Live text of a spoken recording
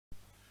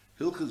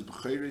Hilchas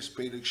B'cheres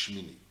Perek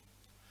Shmini.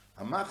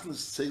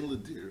 Hamachnas Tzein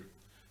Ledir,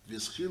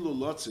 V'yischilu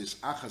Lotzes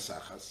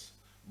Achas,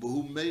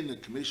 V'hu Meina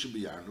K'meshe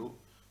B'yarnu,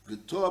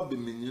 V'toa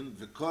B'minyan,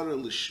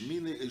 V'kara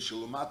L'shmini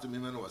Eishalomata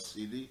Mimenu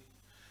Asiri,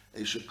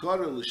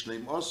 Eishakara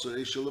L'shneim Osir,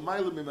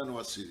 Eishalomayla Mimenu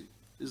Asiri.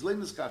 His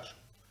name is Kacha.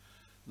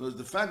 Notice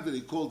the fact that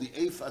he called the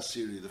 8th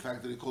Asiri, the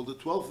fact that he called the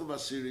 12th of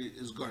Asiri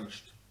is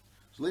garnished.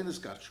 His name is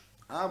Kacha.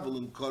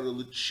 Avalim Kara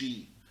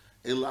L'chi,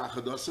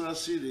 Elachad Osir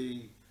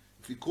Asiri.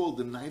 If he called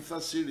the 9th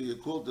Asiri, he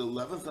called the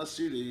 11th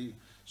Asiri,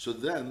 so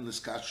then this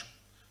Kacha.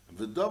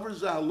 V'dover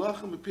zeh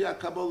halacha mipi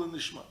HaKabbalah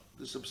nishma.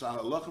 This is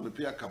halacha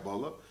mipi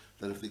HaKabbalah,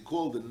 that if they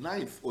call the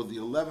 9th or the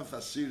 11th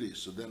Asiri,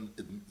 so then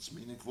it's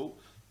meaningful,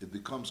 it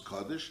becomes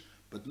Kaddish,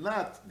 but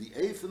not the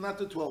 8th and not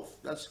the 12th.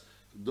 That's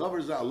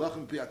dover zeh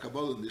halacha mipi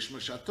HaKabbalah nishma,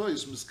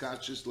 shatois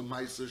miskachis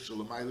l'maiser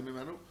shalamayla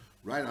mimenu,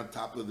 right on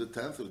top of the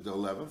 10th or the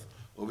 11th,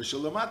 or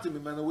v'shalamati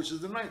mimenu, which is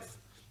the 9th.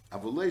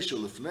 Avolei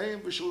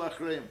shalifneim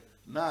v'shalachreim,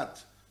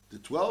 not the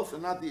 12th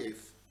and not the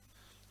 8th.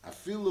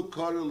 Afilu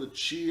kara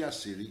l'chi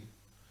Asiri,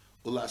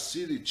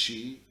 Ulasiri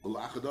chi,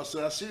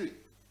 ulachadosar asiri.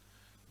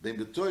 Ben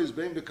betois,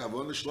 ben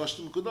bekavon,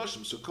 shloshtem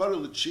kudoshim. So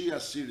Karel chi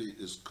asiri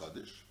is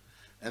kaddish,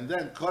 and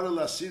then Karel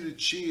asiri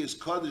chi is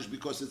kaddish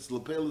because it's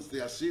lepel, it's the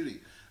asiri.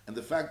 And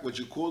the fact what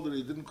you called it,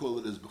 you didn't call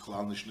it as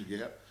bechlal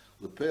nishneger.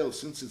 Lepel,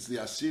 since it's the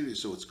asiri,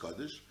 so it's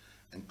kaddish.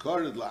 And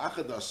Karel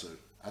laachadosar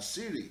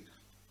asiri,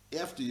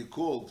 after you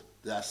called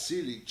the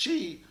asiri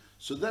chi,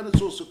 so then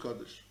it's also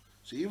kaddish.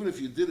 So even if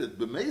you did it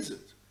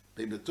b'mezit,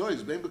 Ben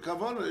betois, ben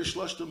bekavona is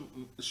shloshtem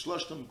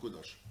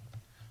kudosh.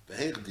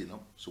 V'heich dinam.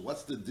 So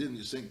what's the din?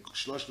 You're saying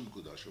shloshtem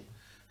kudoshim.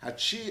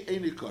 Hachi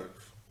eini karv.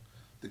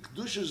 The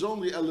kedusha is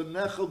only el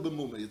nechel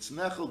b'mumei. It's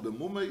nechel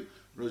b'mumei.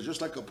 It's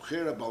just like a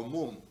b'chera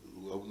balmum.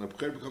 When a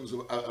b'chera becomes a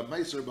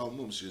meiser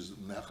balmum, she's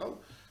nechel.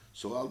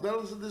 So al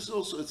derel this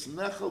also it's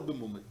nechel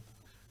b'mumei.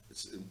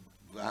 It's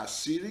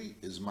v'asiri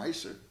is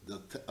meiser. The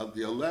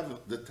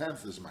 11th, the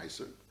 10th is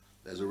meiser.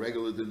 There's a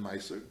regular din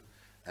meiser.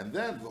 And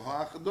then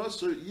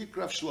v'ha'achadosar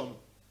yikrav shlom.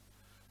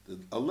 The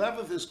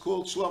 11th is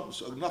called shlom.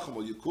 So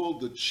Nachama, you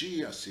called the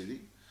chi asiri,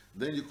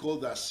 then you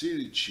called the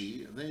asiri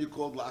chi, and then you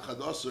called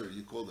la'achadosar,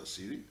 you called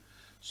asiri.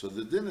 So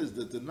the din is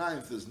that the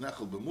 9th is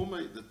nechel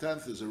b'mumei, the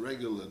 10th is a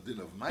regular din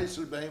of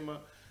meiser behema,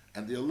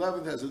 and the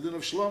 11th has a din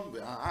of shlom.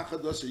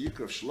 V'ha'achadosar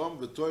yikrav shlom,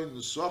 v'toin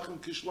nesachim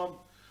kishlom.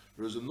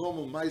 There is a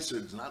normal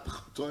meiser, it's not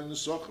toin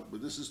nesachim,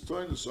 but this is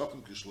toin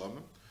nesachim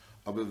kishlomim.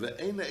 Aber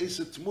ve'ena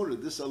esa tmura,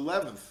 this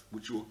 11th,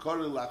 which you will call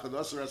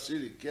la'achadosar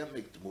asiri, can't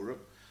make tmura,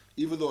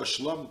 even though a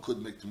shlom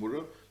could make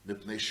tmura,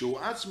 mipnei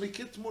shu'atz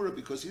mekit tmura,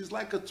 because he's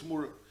like a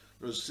tmura,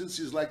 since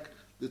he's like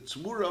the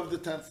tmura of the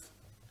 10th.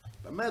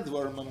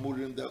 B'medvar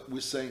mamurim that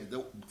we're saying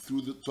that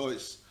through the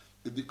toys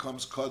it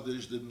becomes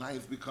kaddish, the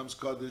 9th becomes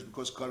kaddish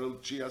because karel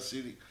chi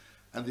asiri,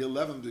 and the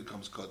 11th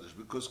becomes kaddish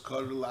because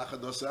karel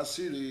la'achadosar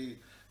asiri.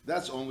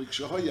 That's only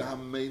kshahoya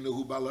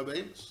hameinu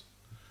balabemus.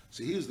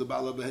 So he's the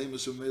Bala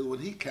Behemoth of male when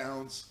he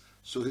counts,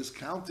 so his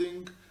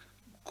counting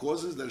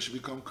causes that it should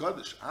become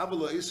Kaddish.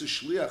 Abala is a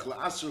shliach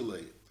la'asr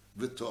lei.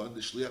 V'ton,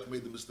 the shliach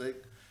made the mistake.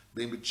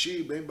 Bein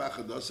b'chi, bein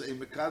b'achadasa, ein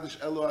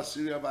mekadosh elo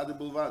asiri avadi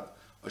bulvad.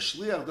 A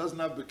shliach doesn't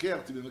have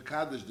beker to be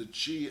mekadosh the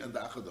chi and the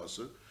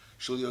achadasa.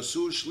 Shal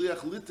yasur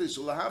shliach lites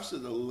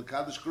ulahavsed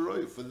l'kadosh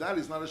karoi. For that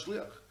he's not a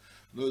shliach.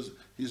 Because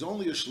he's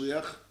only a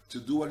shliach to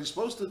do what he's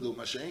supposed to do.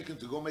 Masha'enkin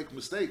to go make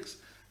mistakes.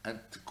 And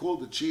to call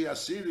the Chi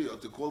Asiri or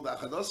to call the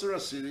Achadosar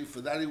Asiri,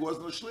 for that he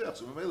wasn't a Shliach.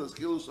 So Mamela is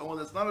killed someone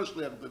that's not a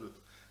Shliach did it.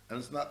 And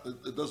it's not,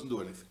 it doesn't do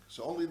anything.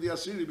 So only the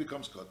Asiri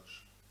becomes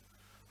Kaddish.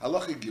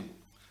 Halacha Gimel.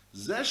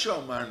 Zeh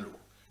she'amarnu,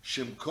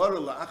 shem kora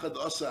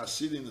la'achadosar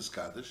Asiri is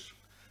Kaddish,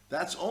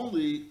 that's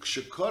only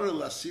kshekora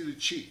la'asiri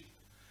Chi.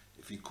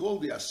 If he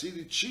called the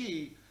Asiri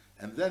Chi,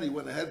 and then he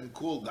went ahead and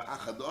called the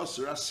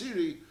Achadosar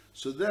Asiri,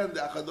 so then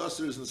the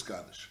Achadosar is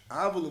Niskadish.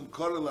 Avalim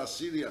kora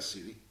la'asiri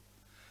Asiri.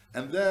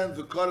 And then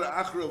the Kara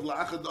Achra of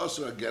La'achad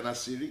Osir again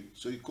Asiri.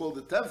 So he called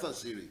the 10th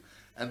Asiri.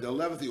 And the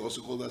 11th he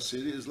also called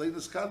Asiri is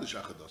Leinas Kaddish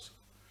Achad Osir.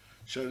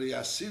 Shari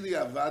Asiri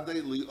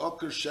Avade Li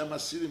Oker Shem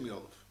Asiri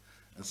Miolov.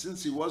 And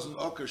since he wasn't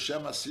Oker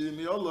Shem Asiri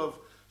Miolov,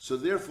 so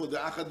therefore the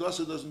Achad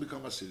Osir doesn't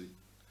become Asiri.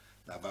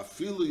 Now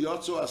Vafilu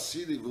Yotzo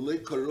Asiri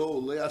V'lei Karo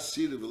Le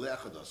Asiri V'lei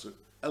Achad Osir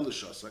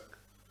Elishosak.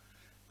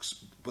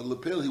 But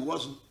Lepel he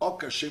wasn't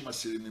Oker Shem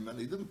Asiri Miman.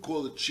 He didn't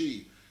call it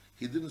Chi.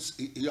 He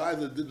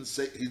either didn't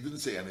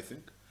say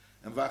anything.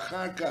 And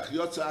v'achar kach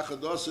yotza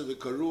achadosa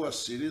v'karu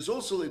asiri is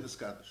also leinas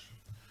kaddish.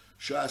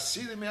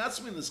 Sh'asiri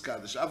mi'atzmi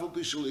niskadish. Afal pi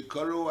shuli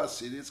karu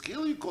asiri. It's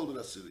clearly you called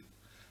it asiri.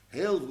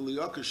 Hail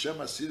v'liyoker shem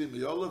asiri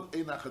mi'olav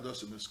ein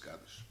achadosa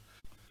niskadish.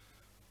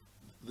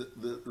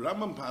 The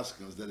Rambam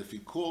paskins that if he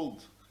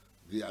called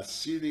the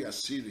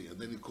asiri, and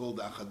then he called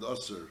the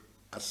achadosa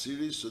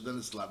asiri, so then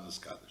it's lav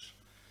niskadish.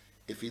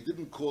 If he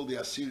didn't call the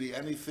asiri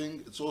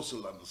anything, it's also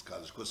lav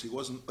niskadish because he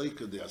wasn't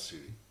oika the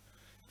asiri.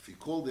 If he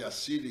called the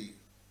asiri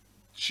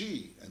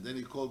Chi, and then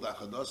he called the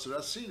Achadosar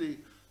Asiri,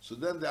 so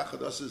then the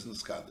Achadosar is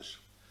Niskadish.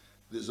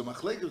 There's a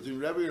machlekes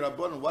between Rabbi and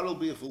Rabban, what will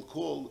be if he'll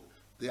call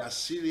the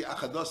Asiri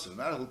Achadosar,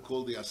 not he'll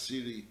call the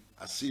Asiri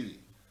Asiri.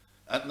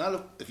 And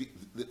not if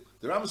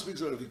the Rambam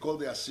speaks about if he called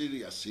the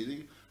Asiri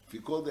Asiri, if he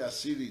called the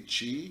Asiri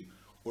Chi,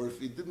 or if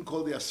he didn't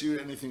call the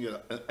Asiri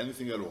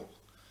anything at all.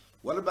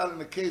 What about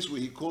in a case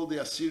where he called the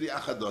Asiri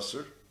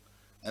Achadosser,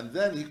 and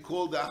then he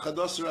called the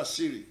Achadosser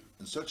Asiri?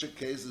 In such a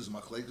case, there's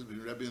machlekes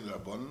between Rebbe and the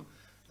Rabbanon,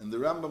 and the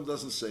Rambam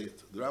doesn't say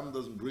it. The Rambam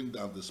doesn't bring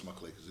down this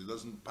machlekes. He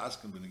doesn't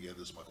paskin when he gets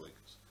this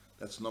machlekes.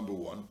 That's number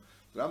one.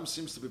 The Rambam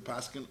seems to be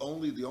paskin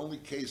the only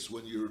case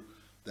when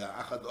the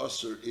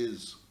Achadosser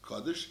is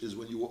Kaddish is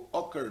when you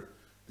ocker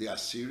the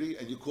Asiri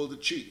and you call the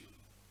Chi.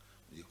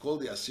 When you call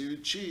the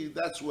Asiri Chi,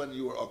 that's when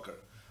you are ocker.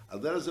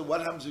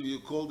 What happens if you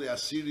call the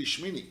Asiri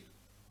Shmini?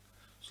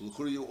 So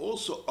you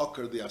also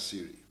ocker the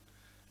Asiri.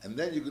 And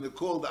then you're going to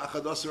call the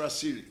Achadosser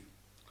Asiri.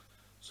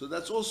 So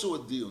that's also a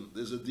diyun.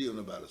 There's a diyun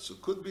about it. So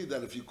it could be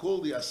that if you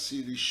call the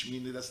Asiri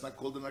Shmini, that's not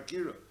called an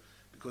Akira.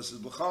 Because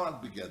it's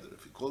B'chalant Begeder.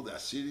 If you call the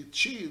Asiri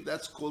Chi,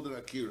 that's called an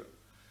Akira.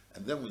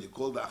 And then when you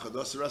call the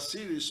Achadosser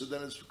Asiri, so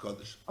then it's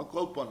Kaddish. I'll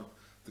call upon him.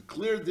 The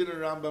clear din in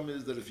Rambam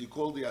is that if you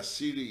call the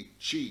Asiri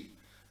Chi,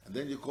 and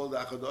then you call the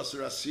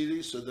Achadosser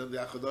Asiri, so then the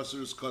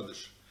Achadosser is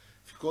Kaddish.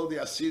 If you call the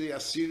Asiri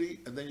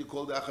Asiri, and then you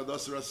call the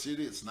Achadosser Asiri,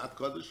 it's not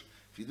Kaddish.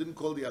 If you didn't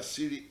call the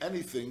Asiri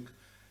anything,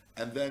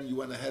 and then you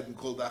went ahead and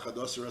called the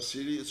Achadosser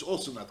Asiri, it's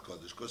also not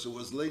Kaddish, because it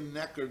was Lei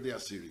Necker the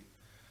Asiri.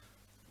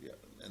 Yeah.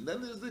 And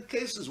then there's the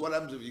cases, what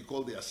happens if you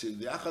call the Asiri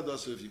the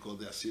Achadosser, if you call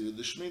the Asiri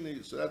the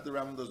Shmini, so that the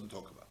Rambam doesn't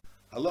talk about.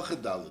 Halacha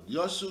Daled,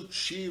 Yosu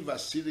Chi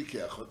Vasiri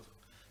Keachot,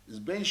 is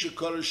Ben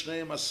Shekorim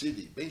Shneim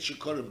Asiri, Ben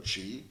Shekorim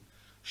Chi,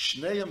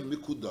 Shneim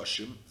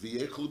Mikudoshim,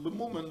 V'yechlu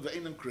B'mumen,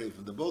 V'einam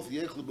Kreven. They're both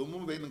Yechlu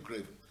B'mumen, V'einam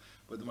Kreven.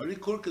 But the Marie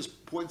Kurkas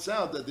points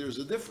out that there's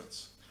a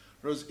difference.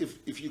 Whereas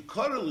if you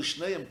Korah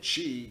L'Shneim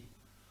Chi,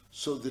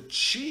 so the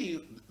Chi,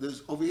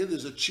 over here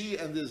there's a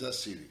Chi and there's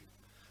Asiri.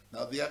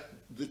 Now the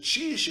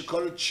Chi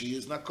Shekorim Chi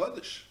is not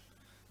Kaddish.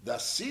 The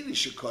Asiri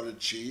Shekorim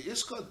Chi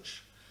is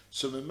Kaddish.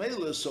 So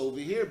Memela, so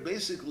over here,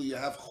 basically you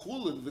have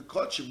Chulin,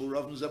 V'kochim,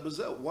 Uravim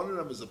Zebazeh. One of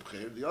them is a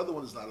Pcher, the other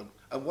one is not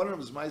and one of them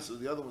is Meiser,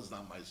 the other one is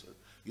not Meiser.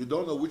 You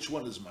don't know which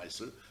one is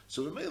Meiser.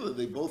 So Memela,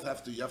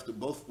 you have to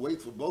both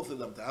wait for both of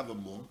them to have a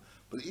mum,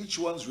 but each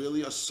one's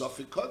really a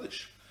Safik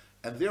Kaddish.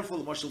 And therefore,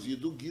 the Marshal, if you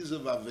do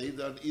Gizav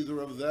Aveda on either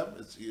of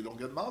them, you don't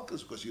get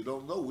Malchus, because you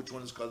don't know which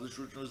one is Kaddish,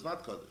 which one is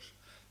not Kaddish.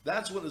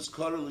 That's when it's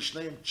Kara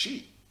L'Shneim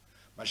Chi.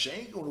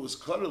 Mashenk, when it was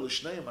Kara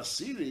L'Shneim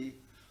Asiri,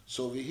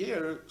 so over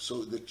here,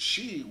 so the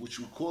Chi, which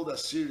we call the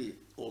Asiri,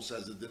 also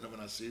has the din of an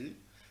Asiri,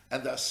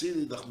 and the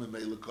Asiri, the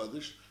Chmemela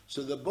Kaddish,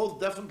 so they're both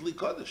definitely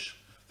Kaddish.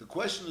 The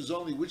question is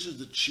only which is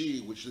the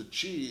Chi, which the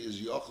Chi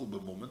is Yochel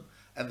B'mumen,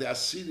 and the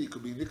Asiri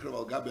could be Nikra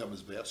Al Gabi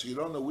HaMizbeach, so you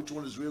don't know which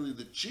one is really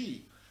the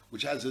Chi,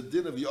 which has a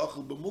din of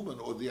Yochel B'mumen,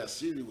 or the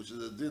Asiri, which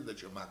is a din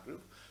that you're Makriv.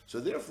 So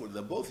therefore,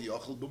 they're both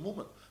Yochel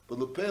B'mumen. But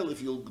Lepel,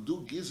 if you'll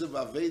do Gizav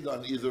Aveda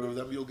on either of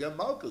them, you'll get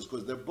Malchus,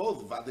 because they're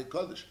both Vade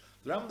Kaddish.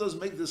 The Rambam doesn't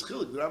make this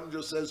chilik. The Rambam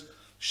just says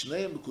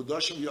Shneim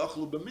Mekudoshim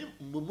Yochlu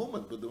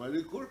B'mumen. But the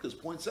Marie Kurkas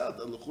points out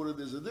that l'chura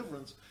there's a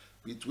difference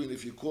between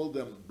if you call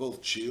them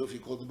both Chi or if you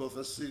call them both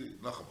Asiri.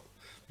 Nachamot.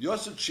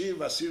 Yosef Chi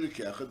v'Asiri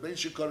Keachet Ben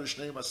Shekorim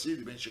Shneim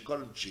Asiri Ben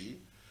Shekorim Chi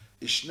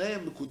is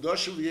Shneim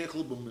Mekudoshim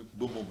Yochlu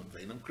B'mumen.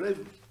 V'einam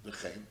Kreven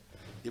v'chein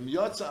Im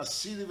Yotza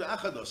Asiri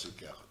v'Achadosir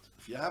Keachet.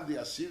 If you have the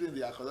Asiri and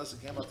the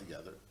Achadosir came out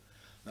together,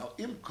 now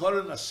Im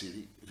Koren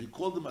Asiri, if you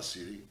call them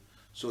Asiri.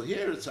 So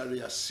here it's Ari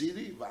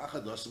Asiri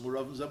v'Achadosim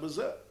Uravim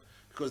Zabazeh.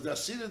 Because the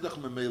Asiri is the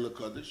Chmemela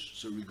Kaddish,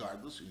 so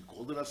regardless, you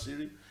called it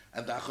Asiri,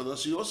 and the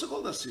Achadosi you also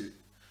called Asiri.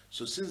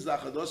 So since the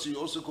Achadosi you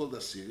also called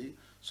Asiri,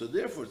 so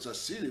therefore it's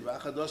Asiri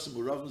v'Achadosim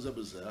Uravim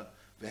Zabazeh,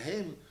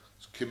 v'heim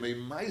k'mei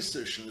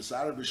meiser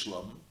sh'nesara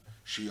b'shlom,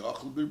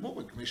 she'yochel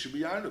b'mumen, k'mei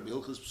she'biyarno,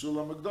 b'hilchas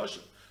p'sulam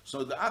ha'kdoshim.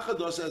 So the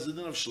Achadosi has a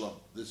din of shlom,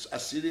 the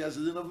Asiri has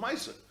a din of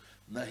meiser.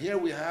 Now here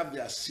we have the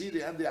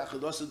Asiri and the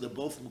Achadosi, they're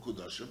both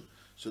Mekudoshim,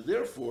 so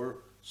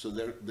therefore, so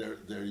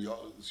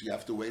so you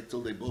have to wait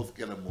till they both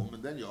get a mum,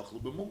 and then yochlu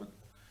b'mumen.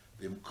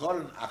 The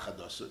imkorin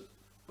achadasa,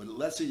 but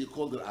let's say you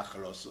called it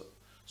acharasa.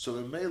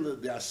 So the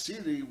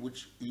asiri,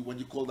 which when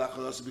you call the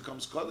achadasa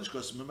becomes kaddish,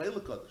 because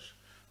memela kaddish.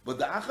 But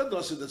the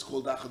achadasa that's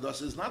called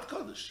achadasa is not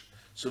kaddish.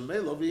 So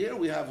over here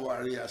we have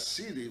ari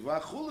asiri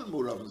v'achulin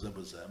muravim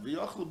zabazem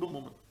v'yochlu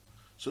b'mumen.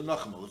 So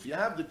nachmal, if you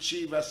have the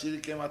chi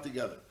v'asiri came out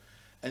together,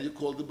 and you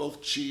called them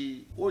both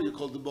chi, or you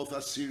called them both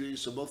asiri,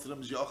 so both of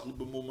them is yochlu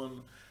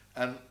b'mumen.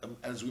 And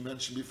as we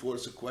mentioned before,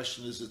 it's a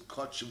question: is it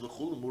kachim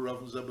v'chulim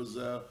muravim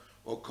zabazeh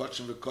or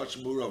kachim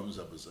v'kachim muravim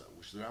zabazeh?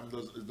 Which the Ram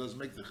does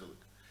make the chilik.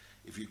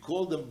 If you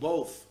call them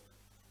both,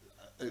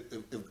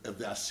 if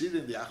the Asiri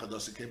and the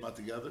Achadasi came out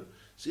together,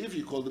 see if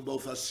you call them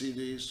both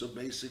Asiri, so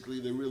basically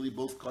they're really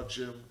both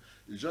kachim.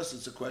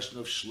 It's a question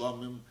of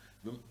shlomim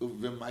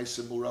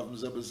v'maisim muravim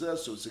zabazeh.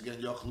 So it's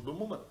again yochel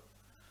b'mumen.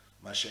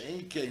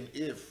 Masha'en kain,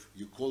 if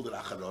you called it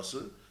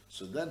Achadasi,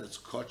 so then it's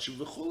kachim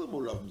v'chulim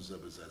muravim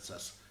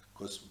zabazeh.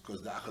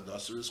 Because the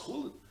Achadasser is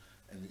Chulin.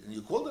 And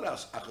you called it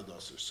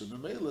Achadasser. So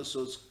Memela,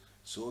 so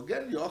So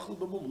again, Yochel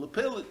B'Mumen.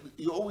 Lepel,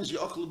 you always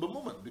Yochel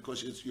B'Mumen,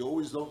 because you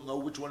always don't know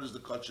which one is the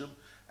Kachim,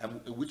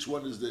 and which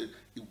one is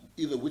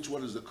either which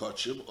one is the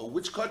Kachim, or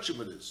which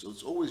Kachim it is. So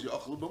it's always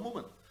Yochel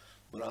B'Mumen.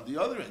 But on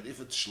the other end, if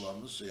it's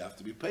Shlom, so you have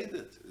to be paid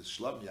it. It's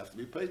Shlom, you have to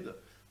be paid it.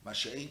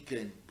 Masha'in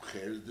came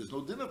Pcher, there's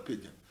no din of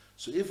Pidyon.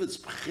 So if it's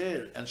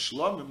Pcher and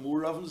Shlomim,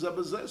 Muravim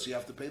Zabazeh, so you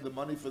have to pay the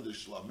money for the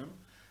Shlomim,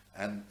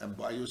 and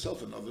buy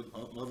yourself another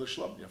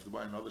Shlom. You have to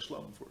buy another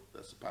Shlom for it.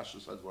 That's the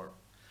Pashas Advar.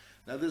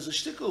 Now there's a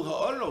shtickle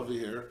ha'ar over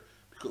here,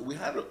 because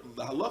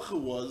the halacha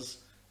was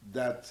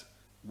that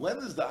when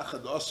is the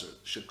Achad Aser,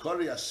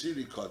 Shekari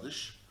Asiri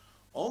Kaddish,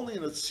 only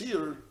in a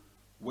tzir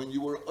when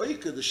you were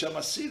oika the Shem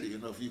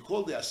Asiri. If you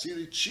call the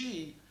Asiri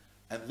Chi,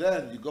 and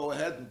then you go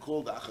ahead and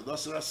call the Achad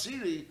Aser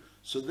Asiri,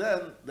 so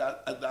then the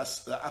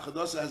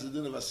Achad Aser has a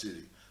din of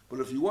Asiri. But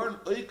if you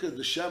weren't oika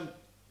the Shem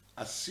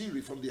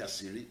Asiri from the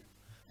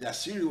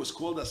Asiri was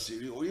called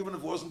Asiri, or even if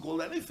it wasn't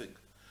called anything.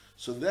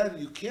 So then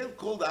you can't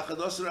call the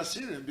Achadasar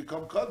Asiri and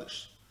become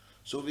Kaddish.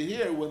 So over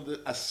here, when the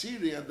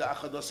Asiri and the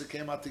Achadasar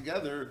came out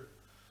together,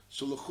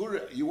 so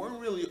l'chura, you weren't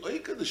really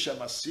oika the Shem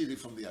Asiri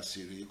from the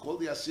Asiri. You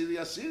called the Asiri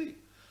Asiri.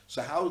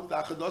 So how is the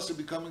Achadasar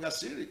becoming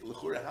Asiri?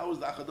 L'chura, how is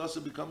the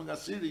Achadasar becoming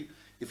Asiri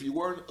if you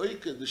weren't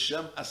oika the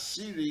Shem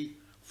Asiri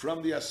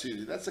from the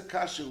Asiri? That's a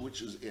kasha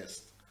which is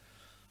asked.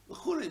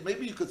 L'chura,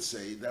 maybe you could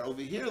say that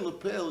over here,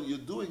 Lepel, you're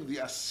doing the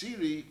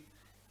Asiri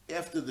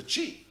after the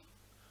Chi.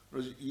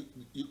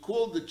 You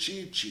called the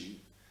Chi,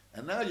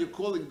 and now you're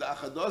calling the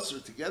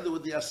Achadasar together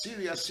with the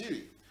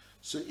Asiri.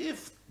 So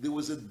if there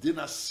was a Din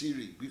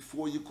Asiri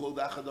before you called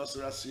the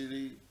Achadasar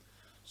Asiri,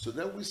 so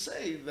then we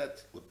say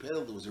that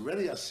Lepel, there was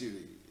already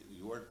Asiri.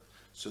 You weren't.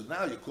 So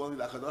now you're calling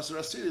the Achadasar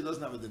Asiri, it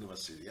doesn't have a Din of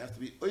Asiri. You have to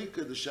be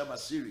Oika the Shem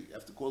Asiri. You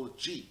have to call it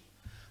Chi.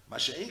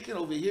 Masha'inkin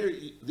over here,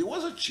 there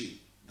was a Chi.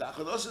 The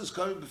Achadasar is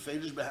coming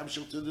befedish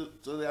behemshel to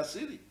the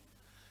Asiri.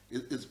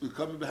 It's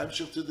becoming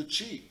behemshel to the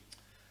Chi.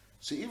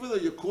 So even though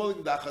you're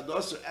calling the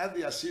Achadasar and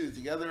the Asiri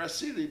together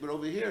Asiri, but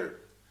over here,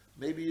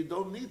 maybe you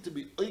don't need to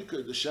be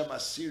Oikar the Shem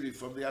Asiri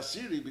from the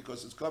Asiri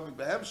because it's coming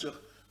behemshech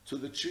to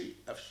the Chi.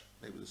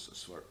 Maybe this is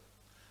smart.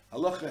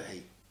 Halacha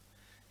Hey.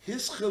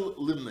 Hischil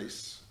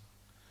limnes.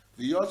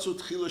 V'yotzu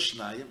tchila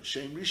shnayim,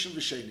 shem rishon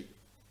v'sheni.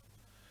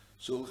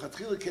 So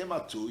Chatchila came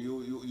out two,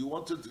 you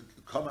wanted to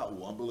come out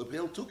one, but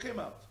Lepel two came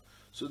out.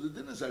 So the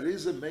din is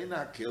Ariza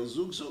Meina Hakel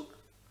Zug Zug.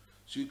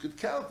 So you could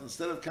count,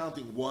 instead of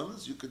counting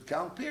ones, you could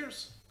count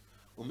pairs.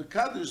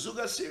 Umikadir Zug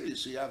Asiri.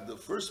 So you have the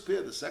first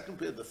pair, the second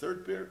pair, the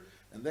third pair,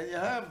 and then you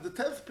have the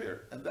 10th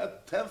pair. And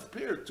that 10th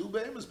pair, two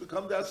behemoths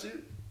become the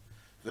Asiri.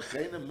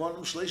 V'chein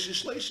monim shleisha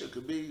shleisha. It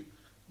could be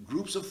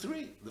groups of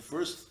three. The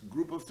first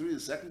group of three, the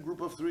second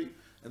group of three,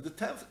 and the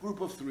 10th group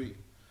of three.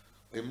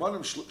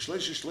 Monim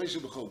shleisha shleisha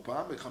b'chol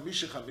pam,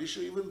 chamisha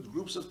chamisha, even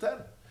groups of 10.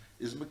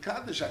 Is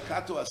Mekadesh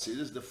Akato Asir,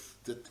 is the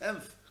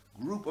 10th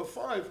group of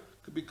 5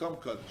 could become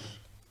Kaddish.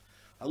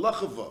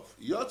 Halacha Vav.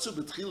 Yotzu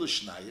b'tchila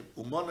shnayim,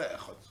 umona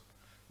echad.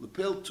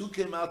 Lepel two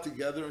came out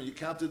together and you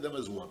counted them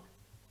as one.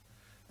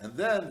 And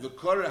then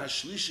v'kora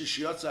hashlishi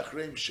shiyotza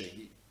achreim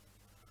sheni,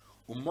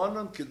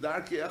 umonon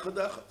kedarki echad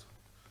echad.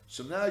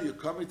 So now you're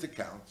coming to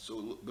count.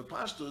 So the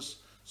pashtus,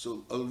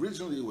 so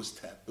originally it was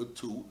 10, or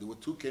 2, there were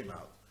 2 came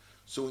out.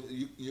 So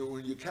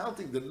when you're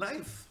counting the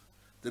ninth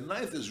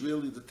is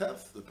really the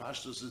 10th. The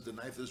pashtus is the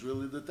ninth is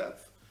really the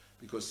 10th.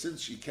 Because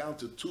since you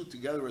counted 2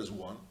 together as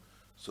 1,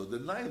 so the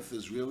ninth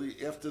is really,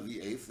 after the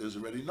 8th, there's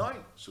already 9.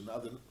 So now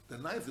the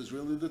ninth is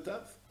really the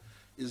 10th.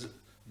 Is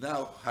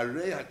now,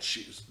 Harei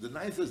HaChis, the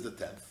ninth is the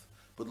 10th,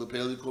 but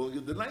Lepel you're calling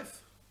it the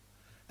ninth.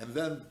 And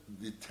then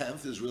the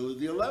 10th is really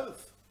the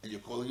 11th, and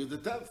you're calling it the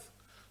 10th.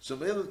 So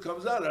maybe it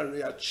comes out,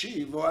 Harei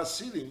HaChi vo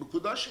Asiri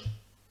Mukudashim.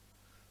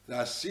 The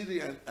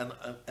Asiri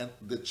and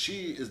the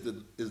Chi is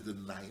the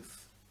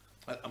ninth.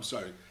 I'm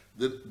sorry,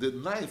 the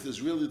ninth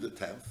is really the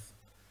 10th,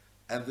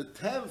 and the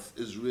 10th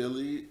is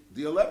really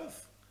the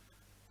 11th.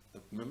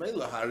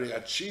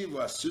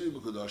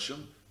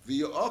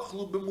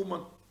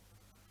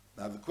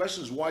 Now the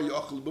question is why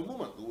Yochel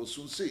b'muman. We'll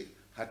soon see.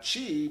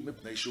 Hachi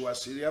mipnei shu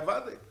asiri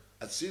avade.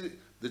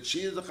 The chi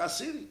is the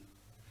chasiri.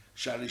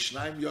 Shari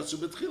shnaim yotzu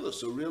betchila.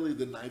 So really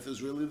the ninth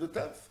is really the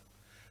 10th.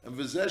 And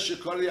v'zeh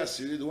shekori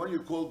asiri, the one you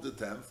called the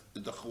 10th,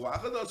 is the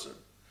chuachadosar.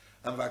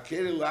 And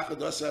v'akeri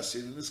lachadosar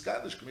asiri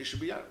niskadish k'mei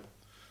shebiyanu.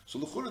 So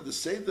l'chura, the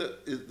seder,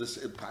 the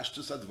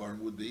pashtus advarim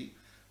would be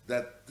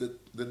that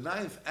the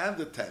ninth and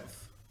the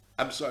 10th,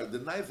 I'm sorry, the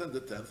ninth and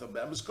the 10th are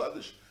Be'emes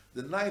Kodesh.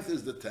 The ninth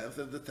is the 10th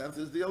and the 10th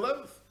is the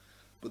 11th.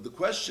 But the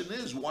question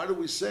is, why do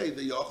we say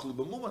the Yochel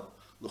b'muman?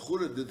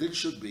 L'chura, the din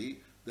should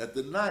be that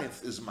the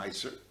ninth is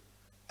Meiser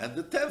and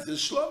the 10th is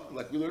Shlom,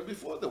 like we learned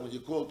before, that when you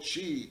call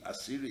Chi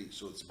Asiri,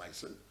 so it's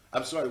Meiser.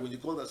 I'm sorry, when you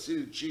call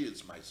Asiri Chi,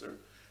 it's Meiser.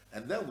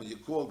 And then when you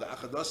call the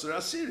Achadasar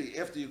Asiri,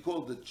 after you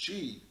call the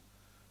Chi,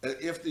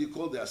 after you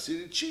call the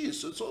Asiri Chi,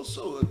 so it's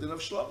also a din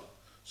of Shlom.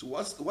 So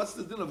what's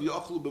the din of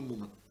Yochel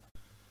b'muman?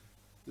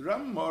 The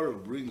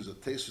Rambam brings a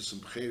taste for some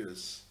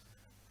Bcheres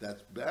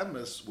that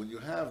Be'emes, when you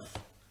have,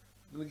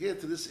 I'm going to get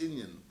to this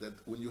Inyan, that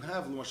when you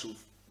have,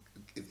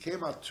 it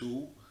came out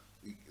 2,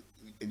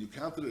 and you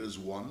counted it as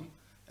one,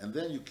 and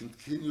then you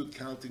continued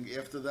counting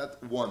after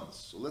that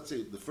once. So let's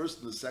say the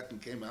first and the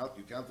second came out,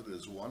 you counted it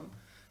as one,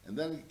 and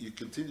then you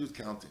continued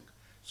counting.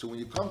 So when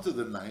you come to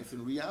the ninth,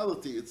 in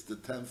reality, it's the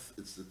tenth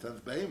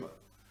behemoth.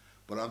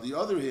 But on the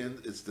other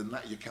hand,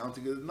 you're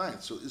counting it at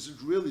ninth. So is it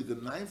really the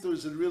ninth or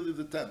is it really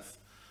the 10th?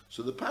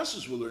 So the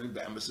pastors were learning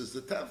behemoth is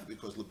the 10th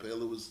because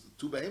Lepela was,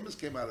 two behemoths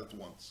came out at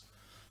once.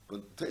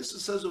 But Taisa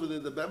says over there,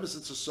 the behemoth,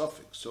 it's a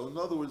suffix. So in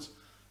other words,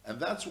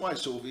 and that's why,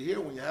 so over here,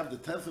 when you have the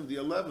 10th and the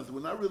 11th,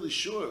 we're not really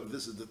sure if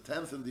this is the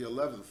 10th and the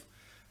 11th.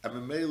 And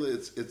Mamela,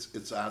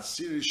 it's a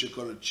Asiri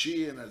Shekora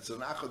Chi, and it's an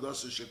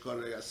Achadosa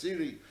Shekora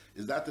Asiri.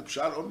 Is that the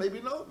Pshat? Or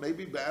maybe no,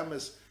 maybe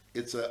behemoth,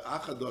 it's a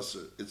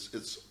Achadosa.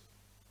 It's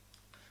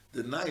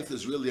the ninth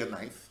is really a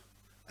ninth,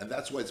 and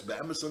that's why it's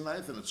be'emes a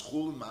ninth, and it's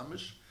chul and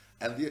mamish,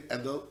 and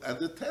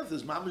the 10th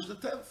is mamish the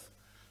 10th.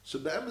 So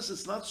be'emes,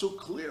 it's not so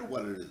clear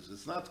what it is.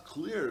 It's not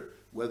clear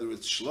whether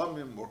it's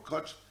shlomim or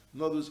kach.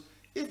 In other words,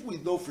 if we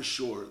know for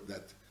sure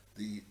that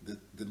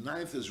the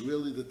ninth is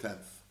really the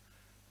 10th,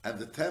 and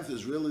the 10th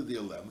is really the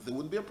 11th, there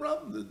wouldn't be a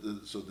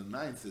problem. So the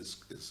ninth is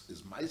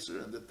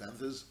meiser, and the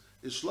 10th is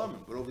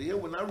shlomim. But over here,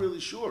 we're not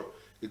really sure.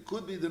 It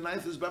could be the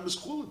ninth is be'emes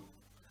chulim.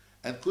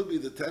 And could be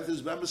the 10th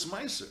is Bemis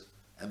Meiser.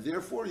 And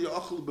therefore,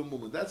 Ya'achal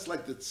B'mumen. That's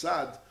like the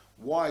tzad,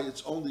 why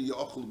it's only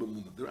Ya'achal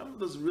B'mumen. The Rambam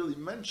doesn't really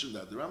mention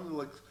that. The Rambam,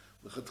 like,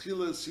 the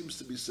Chatchila seems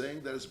to be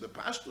saying that it's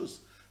Bepashtus,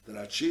 that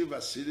Achiv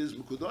Asiri is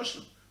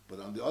Mekudoshim. But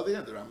on the other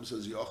hand, the Rambam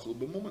says Ya'achal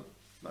B'mumen.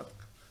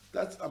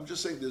 I'm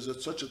just saying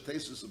there's such a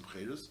thesis of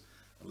Cheres,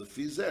 and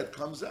Lefizeh, it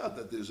comes out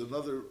that there's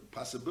another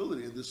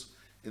possibility in this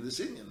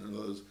Indian. In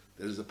other words,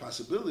 there's a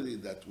possibility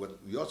that when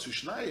Yotzu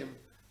Shnayim,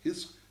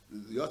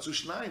 the Yotzu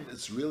Shnayim,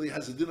 it really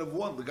has a din of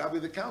one, the Gabi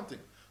the counting.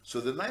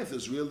 So the ninth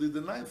is really the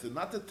ninth, and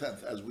not the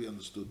 10th, as we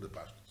understood the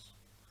Pashtus.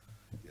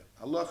 Yeah.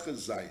 Halacha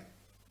Zayin.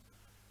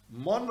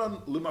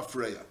 Monon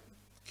limafreya,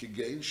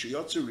 kigein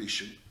sheyotzu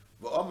rishon,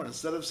 v'omer,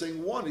 instead of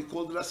saying one, he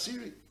called it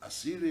Asiri.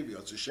 Asiri,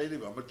 v'yotzu sheni,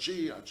 v'omer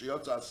chi,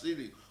 sheyotzu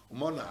Asiri,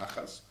 umona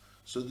achas.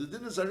 So the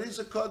din is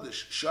Areza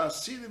Kaddish,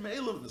 sha'asiri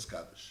me'elav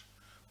niskadish.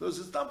 Because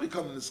it's not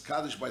becoming this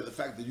Kaddish by the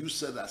fact that you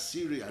said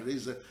Asiri,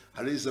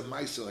 Hareza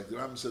Maisa, like the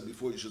Rambam said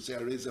before, you should say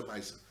Hareza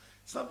Maisa.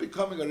 It's not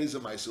becoming Hareza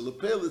Maisa.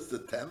 Lepel, it's the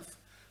 10th,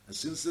 and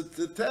since it's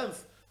the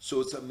 10th,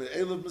 so it's a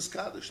Me'elav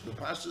Miskadish. The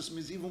Pashtus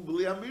means even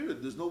B'li Amira.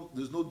 There's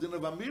no din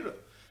of Amira.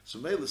 So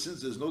Mela,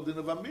 since there's no din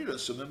of Amira,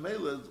 so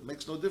Mela, it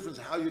makes no difference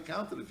how you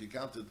count it, if you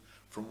count it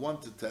from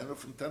 1 to 10 or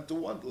from 10 to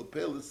 1.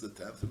 Lepel, it's the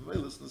 10th, and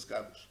Mela, it's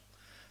Niskadish.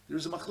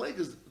 There's a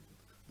Machlekes,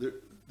 the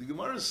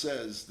Gemara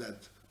says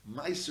that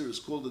Meiser is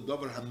called the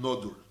Dover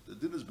HaNodur. The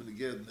din has been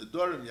again in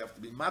Nedorim, you have to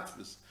be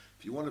matfis.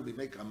 If you want to be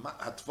make a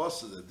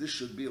hatvasa that this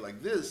should be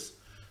like this,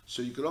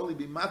 so you could only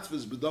be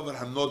matfis b'Dover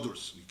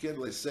HaNodurs. You can't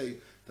like say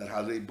that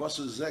Harei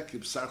Basar Zek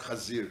Ibsar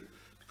Chazir,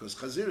 because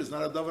Chazir is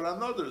not a Dover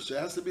HaNodur, so it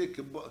has to be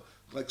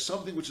like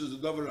something which is a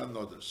Dover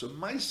HaNodur. So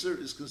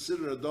Meiser is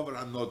considered a Dover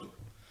HaNodur.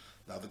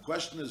 Now the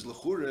question is,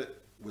 L'chure,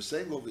 we're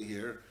saying over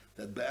here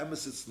that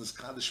Be'emes it's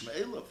Niskadish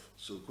Me'elav.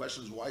 So the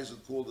question is, why is it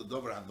called a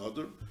Dover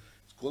HaNodur?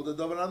 Called the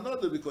Davar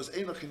Anodah because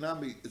Eino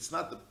Chinami, it's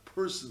not the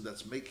person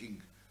that's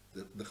making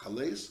the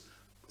chales,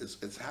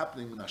 it's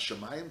happening in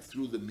Hashemayim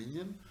through the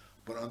minyan.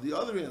 But on the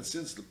other hand,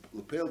 since the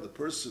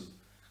person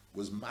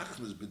was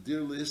machnas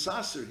b'dir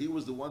le'hisaser, he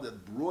was the one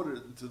that brought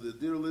it into the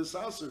dir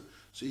le'hisaser,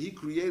 so he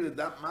created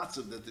that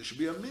matzav that there should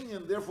be a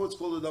minyan, therefore it's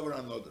called a Davar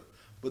Anodah.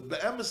 But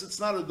be'emes, it's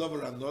not a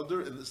Davar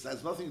Anodah, and it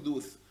has nothing to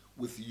do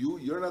with you.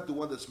 You're not the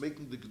one that's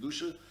making the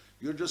kedusha.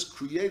 You're just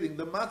creating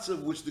the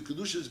matzav which the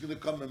kedusha is going to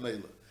come in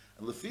Mela.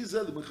 And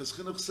Lefizeh, the Minchas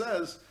Chinuch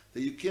says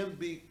that you can't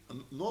be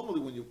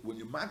normally when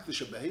you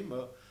makdish a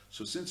behema.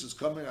 So since it's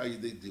coming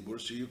ayidei dibur,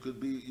 so you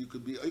could be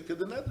oika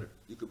the neder,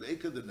 you could be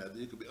oika the neder,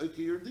 you could be oika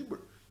your dibur,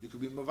 you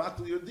could be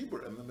mavatul your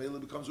dibur, and the mela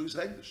becomes always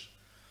hegdish.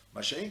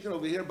 Masha'inkin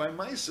over here by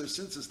Meiser,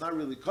 since it's not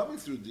really coming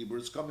through dibur,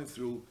 it's coming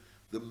through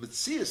the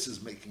Metzias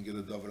is making it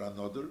a davar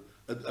another,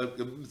 the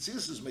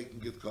Metzias is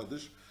making it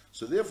kaddish.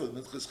 So therefore,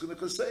 the Minchas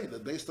Chinuch is saying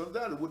that based on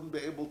that, it wouldn't be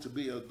able to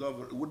be a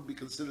davar, it wouldn't be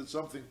considered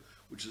something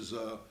which is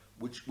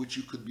which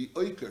you could be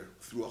oiker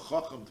through a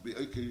chacham to be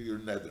oiker your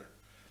neder,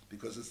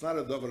 because it's not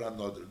a davar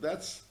another.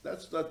 That's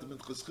what the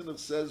Minchas Chinuch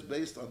says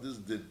based on this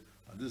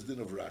din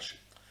of Rashi.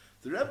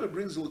 The Rebbe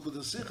brings a Likud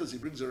HaSichos, he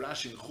brings a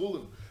Rashi in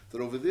Chulin, that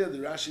over there the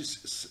Rashi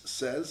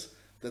says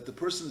that the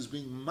person is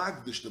being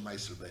magdish the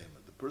Meiser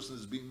Behemah. The person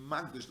is being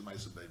magdish the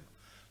Meiser Behemah.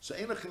 So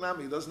Eino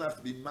Chinami, he doesn't have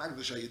to be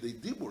magdish ayidei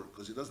dibur,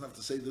 because he doesn't have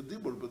to say the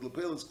dibur, but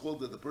Lepel is called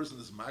that the person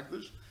is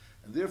magdish,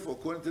 and therefore,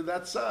 according to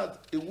that sad,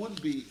 it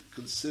would be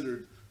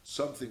considered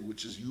something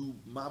which is you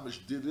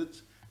mamish did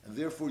it, and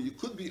therefore you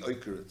could be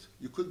oikerit.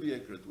 You could be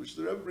oikerit, which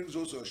the Rebbe brings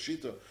also a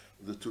shita,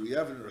 the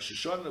Turiyavin and Rosh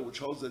Hashanah, which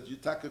holds that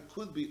Yutaka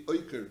could be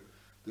oiker,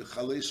 the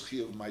chalesh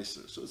chi of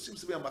Meiser. So it seems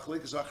to be a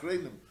machlekes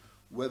achreinim,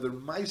 whether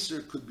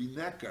Meiser could be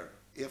nekar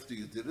after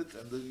you did it,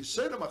 and the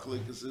Yisrael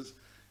machlekes is,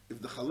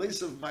 if the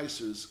chalesh of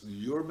Meiser is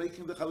you're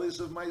making the chalesh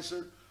of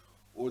Meiser,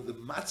 or the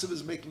matzav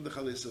is making the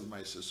chalesh of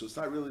Meiser. So it's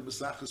not really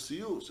mesachas to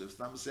you. So if it's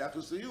not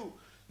mesachas to you,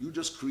 You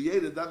just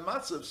created that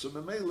matzav, so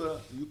memela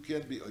you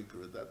can't be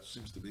oiker. That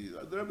seems to be.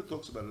 The Rebbe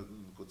talks about it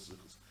in the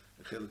Kutzlichus,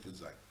 in Chelik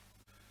Yudzayin.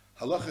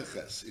 Halacha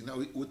ches. You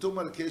know, we're talking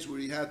about a case where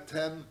he had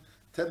 10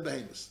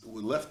 behemoths that were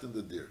left in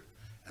the deer,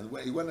 and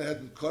he went ahead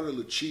and caught a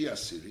luchi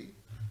asiri,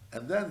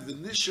 and then the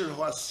nishar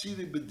ho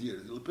asiri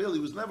bedir. He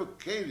was never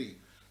keri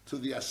to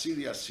the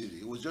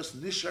asiri. It was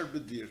just nishar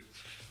bedir.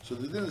 So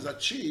the din is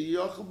achi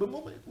yochel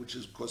b'mumei, which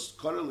is because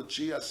caught a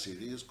luchi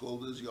asiri is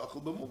called as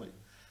yochel b'mumei.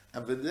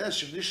 And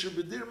v'desh nishar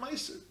bedir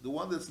meiser. The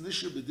one that's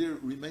nishar bedir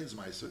remains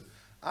meiser.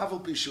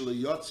 Aval pi shel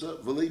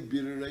yotza v'lei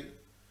birrei.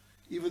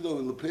 Even though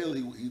Lepel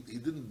he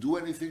didn't do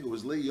anything, it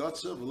was lei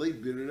yotza v'lei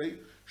birrei.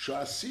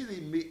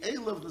 Sha'asiri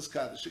mi'elav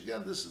niskadish.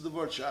 Again, this is the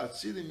word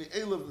sha'asiri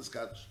mi'elav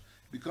niskadish.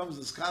 Becomes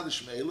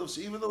niskadish me'elav.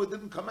 So even though it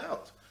didn't come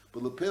out,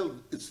 but Lepel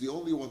it's the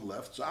only one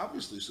left. So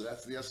obviously, so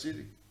that's the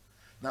asiri.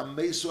 Now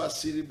meiso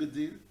asiri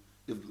bedir.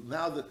 If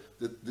now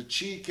the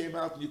chi came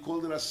out and you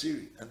called it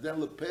asiri, and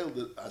then Lepel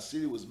the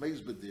asiri was meis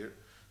bedir.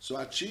 So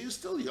a chi is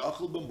still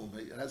yachal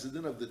b'mumei. It has a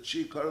din of the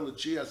chi kara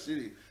l'chi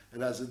asiri.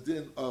 It has a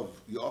din of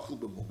yachal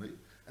b'mumei.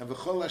 And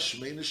v'chol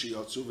hashmeina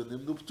sheyotzu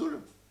v'nimnu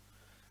p'turim.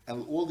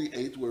 And all the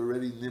 8 were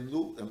already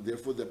nimnu, and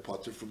therefore they're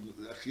potter from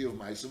the achi of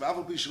ma'asav.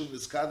 Aval pi shel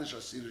niskadish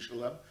asiri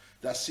shalem.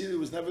 The asiri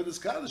was never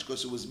niskadish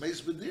because it was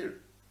meis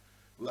bedir.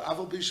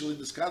 Aval pi shel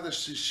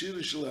niskadish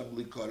asiri shalem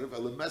likorev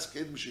elemes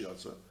kedem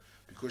sheyotzu.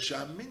 Because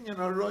Shaminyan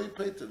Haroi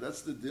Peter,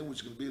 that's the din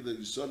which can be the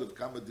yisod of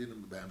Kamadin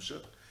and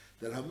Bamshach,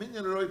 that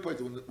Haminyan Haroi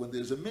Peter, when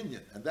there's a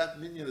minyan, and that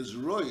minyan is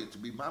Roy to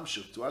be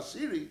Mamshach to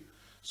Asiri,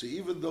 so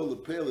even though the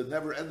pale it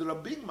never ended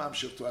up being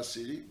Mamshach to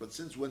Asiri, but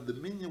since when the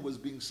minyan was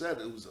being said,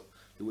 there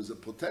was a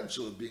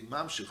potential of being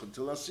Mamshach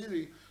until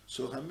Asiri,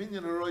 so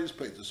Haminyan Haroi is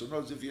Peter. So in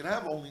other words, if you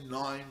have only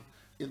 9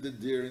 in the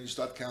deer and you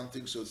start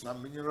counting, so it's not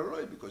Minyan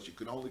Haroi because you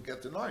can only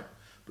get to 9.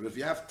 But if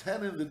you have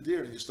 10 in the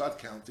deer and you start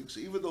counting,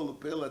 so even though the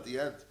pale at the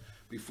end,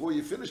 before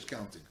you finished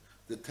counting,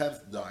 the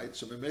 10th died,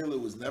 so Memela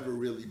was never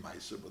really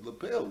Meiser, but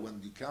Lepel, when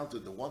you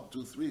counted the 1,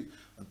 2, 3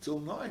 until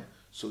 9,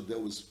 so there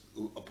was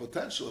a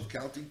potential of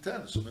counting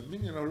 10. So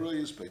Meminyan Haroy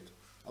is Peter.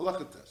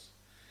 Halachates.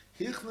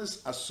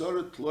 Hichnes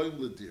Asoret Tloim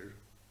Ledir,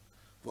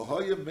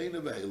 V'hoya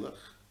Meina V'helach,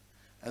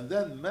 and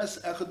then Mes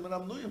Echad Men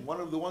Amnuyim, one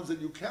of the ones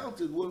that you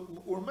counted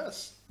were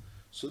Mes.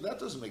 So that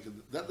doesn't make it,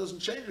 that doesn't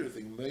change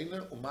anything.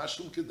 Meina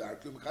Umashlim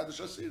Kedarkim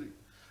Chadash Asiri.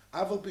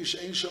 Aval pi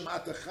she'ein sham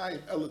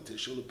atachayim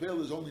elatish. Lepel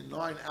is only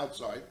 9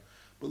 outside,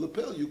 but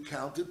lepel you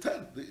counted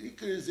 10. The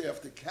ikar is you have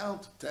to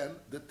count 10.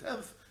 The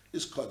 10th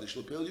is kaddish.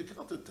 Lepel you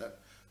counted 10.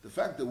 The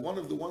fact that one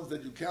of the ones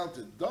that you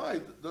counted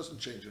died doesn't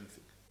change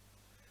anything.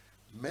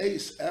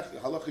 Meis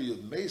echad halacha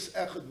yud meis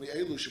echad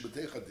mi'elu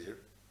shebetei chadir.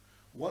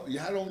 You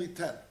had only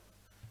 10,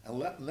 and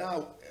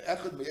now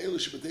echad mi'elu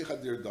shebetei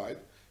chadir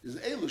died. Is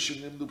elu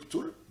shenimnu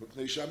p'tur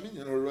mepnei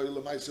shaminyan haroi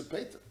l'maisa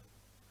peter.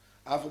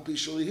 Aval pi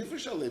sheli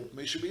hifish alei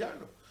meisha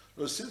biyarnu.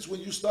 No, since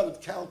when you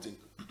started counting,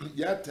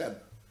 you had 10,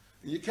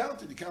 and you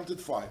counted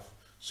 5.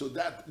 So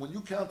that when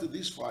you counted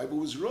these 5, it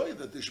was right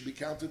that they should be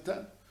counted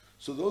 10.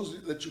 So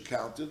those that you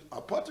counted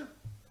are potter.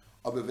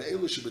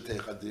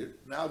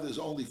 Now there's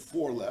only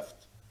 4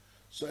 left.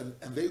 So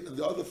and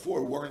the other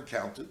 4 weren't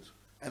counted,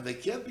 and they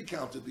can't be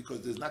counted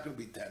because there's not going to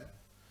be 10.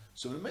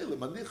 So you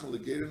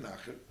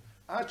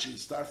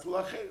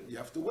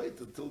have to wait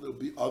until there'll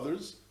be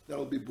others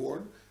that'll be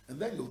born, and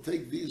then you'll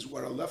take these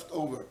what are left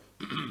over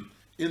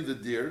in the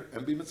deer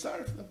and be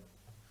mitzaref them.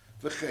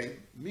 V'chein,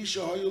 misha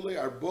hoyule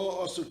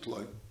arbo osur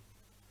tloim,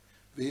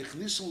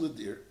 v'hichnisun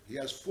ledir, he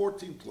has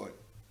 14 tloim,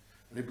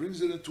 and he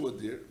brings it into a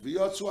deer,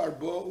 v'yotzu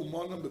arbo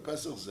umonam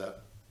b'pesach zeh,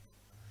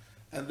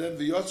 and then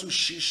v'yotzu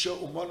shisha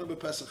umonam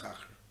b'pesach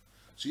acher.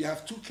 So you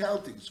have 2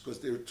 countings, because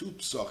there are 2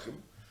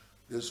 psachim,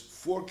 there's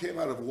 4 came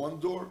out of one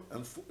door,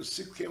 and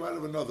 6 came out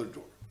of another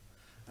door.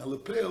 And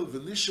lepel,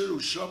 v'nisher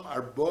usham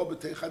arbo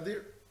b'tei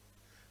chadir,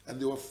 and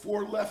there were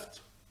 4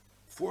 left.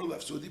 4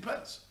 left, so it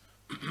depends.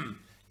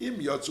 If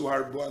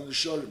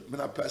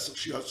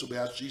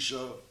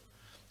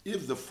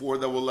the 4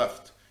 that were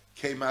left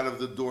came out of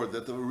the door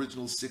that the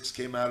original 6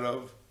 came out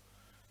of,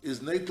 is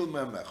Neitel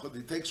Memechot,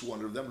 he takes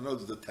one of them, and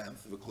knows the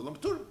 10th, V'kulam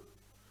Turim.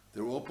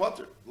 They're all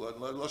potter.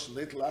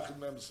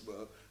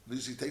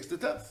 This he takes the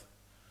 10th.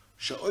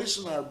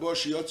 Sha'oisen Arbo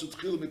Sheyotzu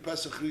Tchil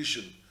Mipesach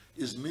Rishon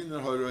is Minin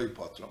Horoi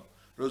Patram.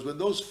 Whereas when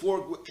those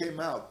 4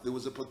 came out, there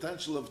was a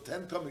potential of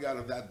 10 coming out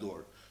of that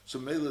door. So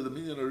Mela the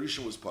Minyan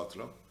Rishon was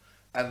Patram,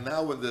 and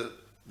now when the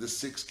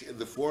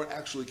 4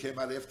 actually came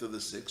out after the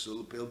 6,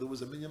 so there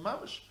was a Minyan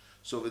Mamish.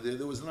 So over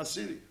there was an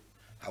Asiri.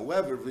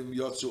 However, Vim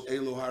Yotzu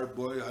Elo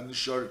Harboy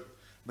Hanishor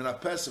Min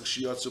HaPesach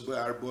Sheyotzu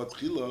Be'Harbo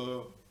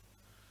Tchilo.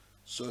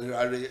 So here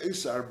are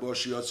Eis Harbo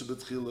Sheyotzu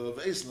B'Tchilo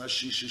V'Eis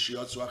Nashish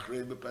Sheyotzu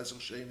Achrei B'Pesach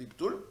Sheini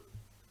P'tur.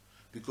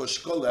 Because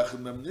Shkol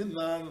Echad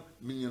Memninan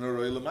Minyan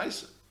Aroi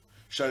L'Maisa.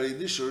 Sharei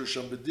Nishor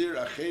Sham B'Dir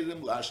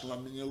Acherim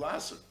Lashlam Minyan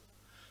L'Aser.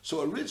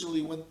 So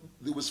originally, when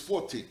there was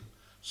 14,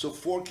 so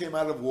 4 came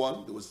out of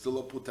one, there was still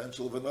a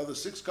potential of another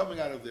 6 coming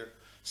out of there.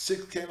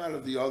 6 came out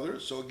of the other,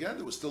 so again,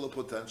 there was still a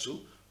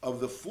potential of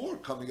the 4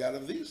 coming out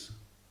of these.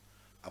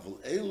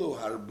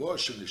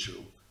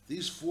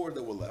 These 4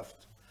 that were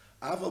left,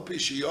 Aval pi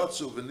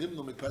sheyotzu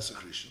v'nimnu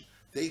mipesach rishon.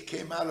 They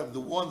came out of the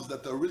ones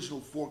that the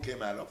original 4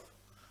 came out of.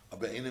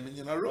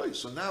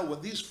 So now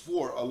when these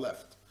 4 are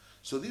left,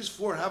 so these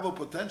 4 have a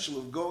potential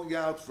of going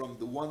out from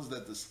the ones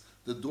that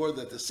the door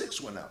that the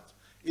 6 went out.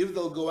 If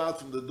they'll go out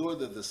from the door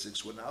that the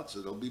 6 went out,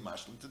 so they'll be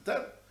mashlim to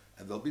 10,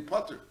 and they'll be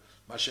potter.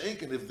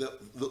 Masha'inkin, if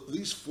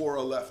these 4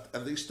 are left,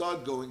 and they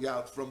start going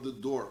out from the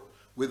door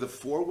where the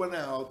 4 went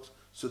out,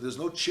 so there's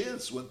no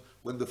chance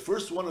when the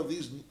first one of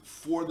these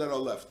 4 that are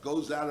left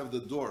goes out of the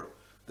door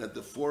that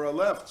the 4 are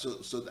left,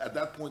 so at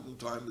that point in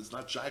time, it's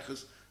not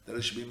shaykhus that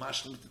it should be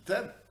mashlim to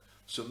 10.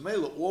 So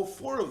Mela, all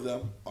 4 of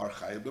them are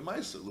chayav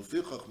b'maisa.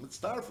 Lefichach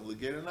mitzdarf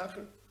l'geir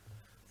nacher.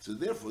 So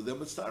therefore, they're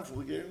mitzdarf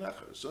l'geir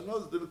nacher. So no,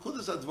 the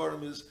nekudas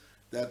advarim is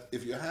that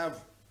if you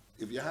have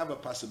a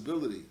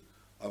possibility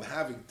of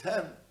having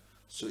 10,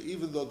 so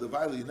even though the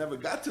vayla you never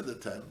got to the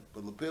 10,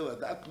 but lepel at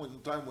that point in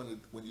time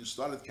when you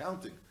started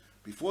counting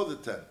before the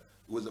 10, it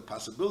was a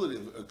possibility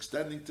of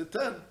extending to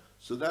 10.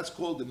 So that's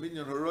called the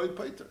minyan haroi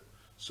pater.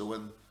 So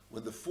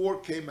when the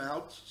 4 came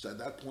out, so at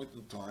that point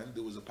in time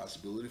there was a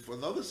possibility for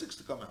another 6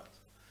 to come out.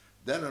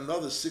 Then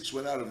another 6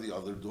 went out of the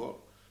other door.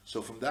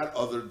 So from that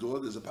other door,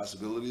 there's a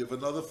possibility of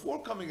another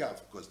 4 coming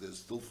out, because there's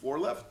still 4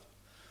 left.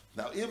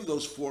 Now, if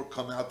those 4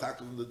 come out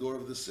from the door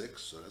of the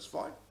 6, so that's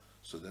fine.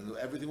 So then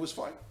everything was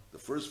fine. The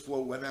first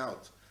 4 went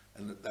out,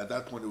 and at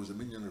that point it was a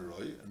minyan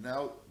haroi, and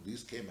now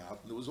these came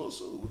out, and there was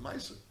also with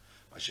ma'aser.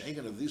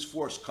 Mashenkin, if these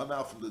 4 come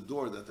out from the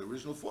door that the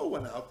original 4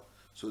 went out,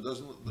 so it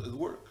doesn't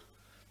work.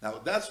 Now,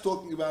 that's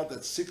talking about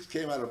that 6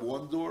 came out of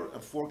one door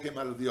and 4 came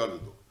out of the other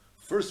door.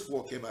 First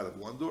 4 came out of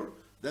one door,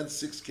 then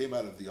 6 came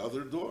out of the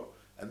other door,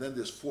 and then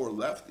there's 4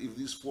 left. If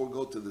these 4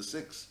 go to the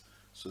 6,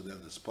 so then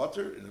there's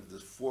potter, and if the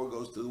 4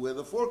 goes to where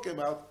the 4 came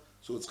out,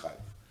 so it's chayv.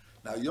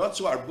 Now,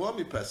 yotzu arbo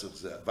mi pesach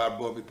zeh,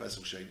 varbo mi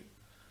pesach sheni.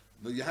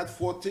 Now, you had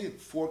 14.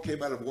 4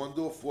 came out of one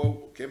door,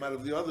 4 came out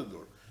of the other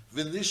door.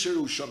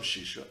 V'nisheru sham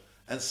shisha,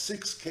 and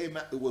 6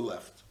 were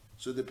left.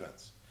 So it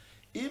depends.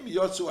 Im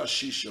yotzu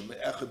ashisha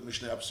me'echad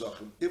mishnei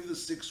apsachim, if the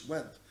 6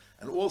 went,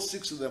 and all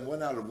 6 of them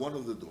went out of one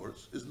of the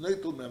doors, is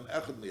neitul mem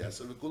echad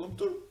mi'eser v'kulam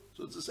tur.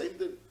 So it's the same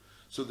thing.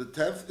 So the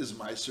 10th is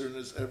meiser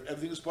and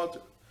everything is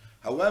potter.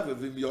 However,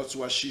 v'im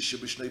yotzu ashisha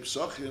b'shnei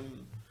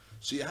psachim,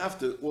 so you have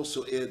to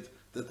also add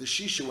that the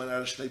shisha went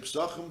out of shnei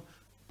psachim,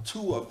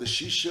 2 of the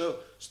shisha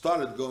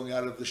started going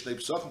out of the shnei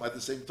psachim at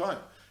the same time.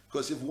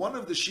 Because if one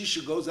of the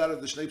shisha goes out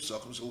of the shnei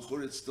psachim, so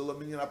it's still a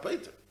minyan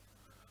apeter.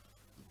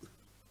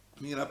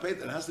 Minyan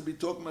apeter, it has to be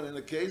talking about in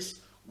a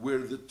case where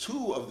the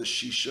 2 of the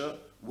shisha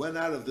went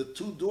out of the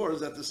 2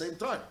 doors at the same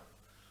time.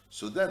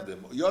 So then the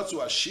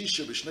yotzu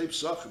ashisha b'shnei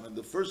psachim, and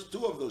the first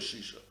 2 of those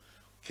shisha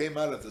came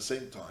out at the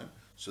same time.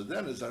 So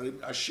then it's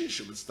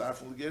ashisha but start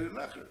from the geir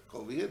nacher.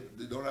 Over here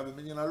they don't have a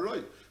minyan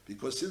haroi,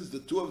 because since the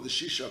 2 of the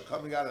shisha are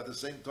coming out at the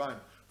same time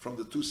from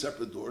the 2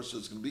 separate doors, so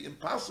it's going to be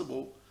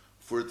impossible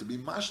for it to be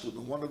mashlim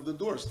in one of the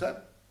doors 10,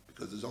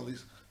 because there's only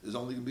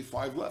going to be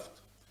 5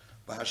 left.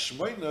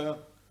 V'hashmoina,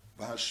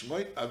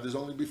 there's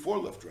only be 4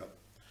 left, rather.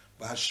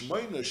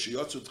 V'hashmoina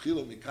sheyotzu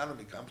tchila mikana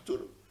mikam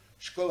p'turim.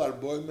 Shkol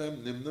arboim mem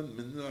nimnun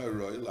minyan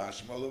haroi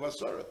la'ashma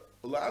l'vasara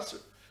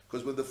ula'aser.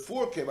 Because when the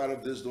 4 came out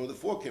of this door, the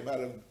 4 came out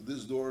of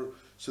this door,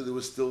 so there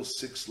was still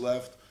 6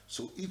 left.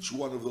 So each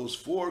one of those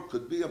 4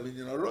 could be a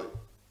minyan haroi.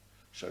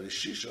 That's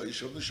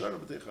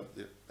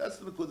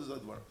the nekudas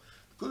advarim.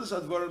 The nekudas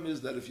advarim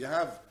is that if you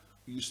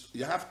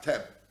have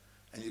 10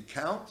 and you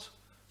count,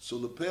 so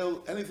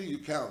lepel, anything you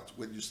count,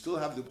 when you still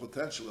have the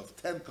potential of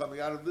 10 coming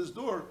out of this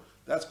door,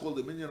 that's called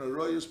the minyan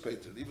haroi is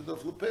pater. Even though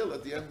lepel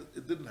at the end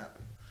it didn't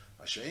happen.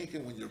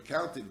 Masha'inkin, when you're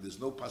counting, there's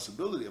no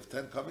possibility of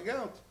 10 coming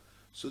out.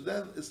 So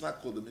then it's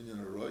not called the minyan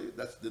haroi.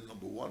 That's din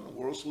number 1.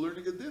 We're also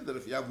learning a din that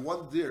if you have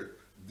one deer,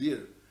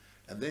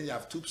 and then you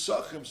have 2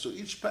 psachim, so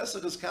each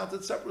pesach is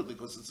counted separately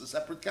because it's a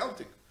separate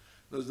counting.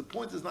 Because the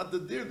point is not the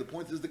deer, the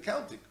point is the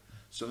counting.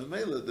 So in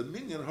Mela, the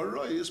minyan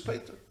haroi is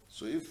pater.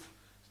 So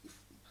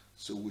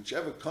so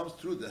whichever comes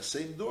through the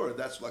same door,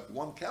 that's like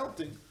one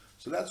counting.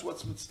 So that's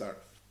what's mitzdarf.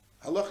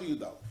 Halacha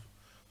yudalef.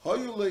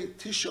 Hoyulei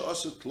tisha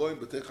asut tloim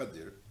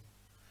b'techadir.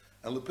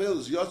 And lepel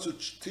is yotzu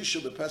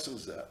tisha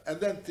b'pesach zeh, and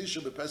then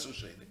tisha b'pesach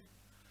sheni.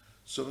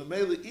 So in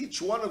Mela,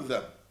 each one of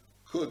them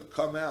could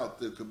come out.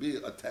 There could be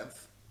a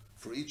 10th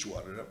for each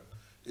one of them.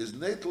 Is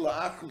neitel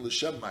la'achrim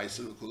l'shem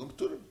meiser v'kulam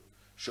turim.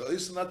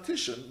 Sho'is not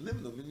tisha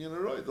nimnu minyan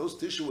haroi. Those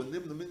tisha were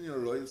nimnu minyan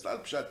haroi. It's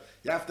not pshat.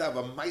 You have to have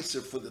a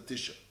meiser for the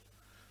tisha.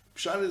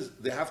 Pshat is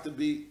they have to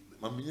be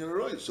a minyan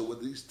haroi. So when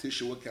these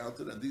tisha were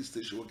counted and these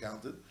tisha were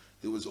counted,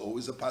 there was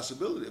always a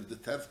possibility of the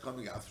 10th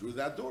coming out through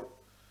that door.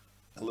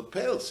 And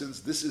lepel, since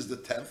this is the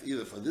 10th,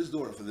 either for this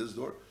door or for this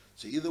door,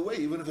 so either way,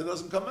 even if it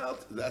doesn't come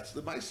out, that's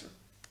the meiser.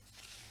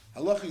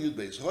 Halacha yud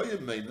beis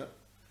hoyim meina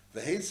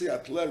v'heitzi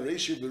atla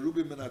reishi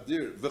berubi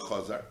menadir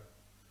v'chazar.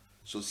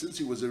 So since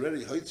he was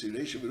already heitzi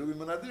reishi berubi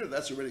menadir,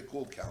 that's already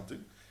called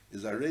counting.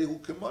 Is arehu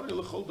kemani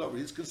l'chol davar.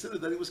 He's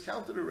considered that he was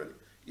counted already,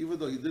 even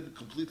though he didn't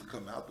completely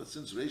come out. But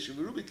since reishi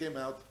berubi came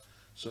out,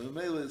 so in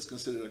Mela it's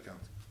considered a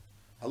counting.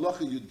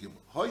 Halacha yud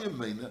gimel hoyim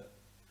meina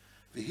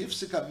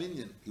V'hifsik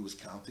minyan, he was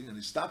counting, and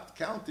he stopped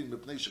counting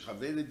b'pnei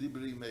shechaveri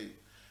dibri mei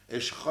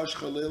esh chosh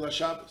chalel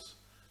Shabbos.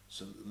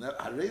 So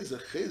harei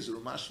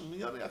chezer u'mashal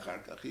minyan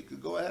achar kach. He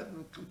could go ahead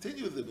and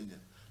continue the minyan.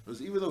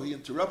 Because even though he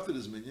interrupted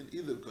his minyan,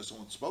 either because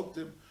someone spoke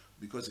to him,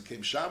 because it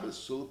came Shabbos,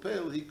 so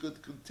l'peil, he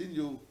could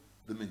continue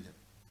the minyan.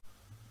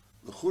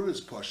 The chur is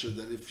pasha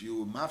that if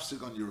you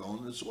mafsik on your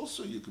own, it's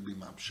also you could be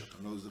mamshik.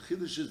 In other words, the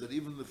chiddush is that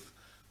even if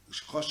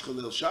chosh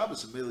chalel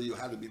Shabbos, and mainly you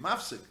had to be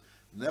mafsik,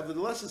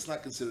 nevertheless it's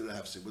not considered a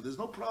hefsik. But there's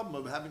no problem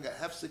of having a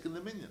hefsik in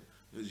the minyan.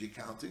 Because you're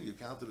counting, you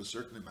counted a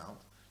certain amount,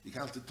 you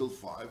counted till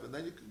 5, and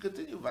then you can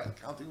continue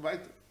counting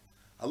weiter.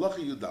 Halacha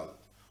yudalit.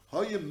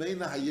 Hoye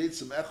meina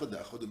hayetzim echad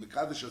echad, the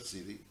mekadosh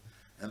atziri,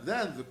 and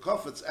then the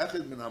kofetz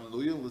echad min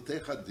amnuyim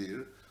l'teich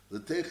hadir,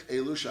 l'teich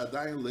elu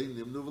shadayin lein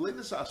nimnu v'lein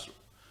asru.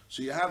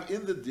 So you have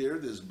in the deer,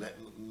 there's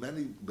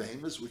many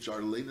behemoths which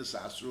are leinas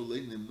asru,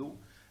 lein nimnu,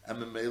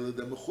 and memela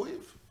de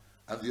mechuyev.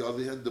 On the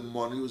other hand, the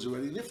money was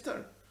already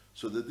niftar.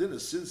 So the dinner,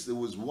 since there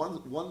was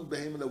one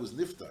behemoth that was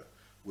niftar,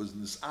 was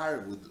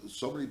nisar with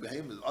so many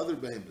behemoths, other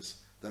behemoths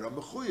that are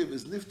mechuyev,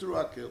 is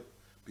niftar akel,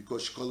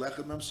 because shkol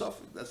echad mem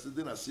sofik. That's the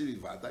din asiri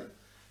vaday.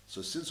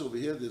 So since over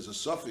here there's a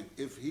sofik,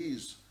 if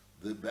he's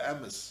the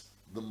behemoth,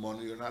 the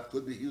money or not,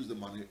 could be he was the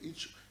money.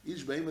 Each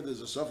behemoth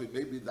there's a sofik.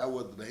 Maybe that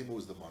was the behemoth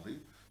was the money.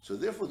 So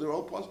therefore, they're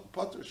all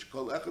potter.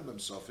 Shekol echad mem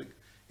sofik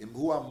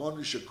imhu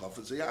amoni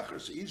shekofet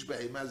zeyachar. So each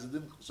behemoth has a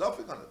din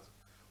sofik on it.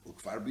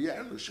 Ukfar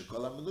b'yernu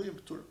shekol amenuyim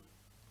p'turim.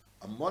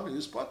 A money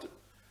is potter,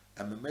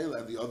 and memela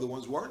and the other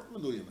ones weren't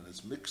menuyim, and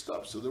it's mixed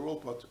up. So they're all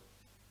potter.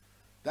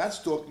 That's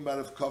talking about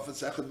if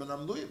kofetz echad min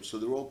amnuyim. So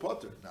they're all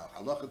potter. Now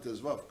halacha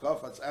tezvav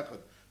kofetz echad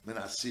min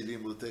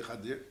asilim l'teich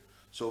hadir.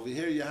 So over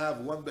here you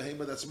have one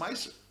behemoth that's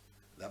meiser.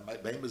 That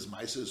behemoth's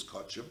meiser is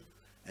kachim.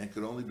 And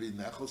could only be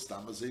nechel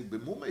stamazei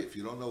b'mumei. If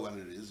you don't know what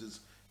it is, it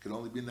can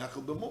only be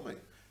nechel b'mumei.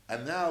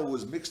 And now it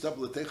was mixed up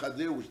with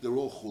techadir, which they're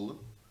all chulin.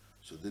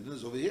 So the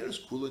difference over here is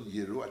kulin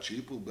yiru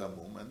achipul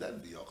b'mum, and then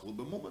v'yochel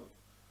b'mumim.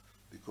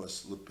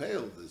 Because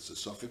lepeil, it's a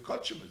sofik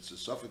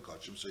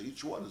kachim, so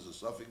each one is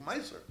a sofik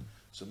meiser.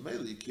 So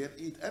mainly you can't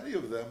eat any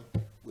of them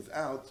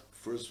without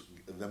first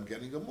them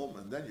getting a mum,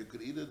 and then you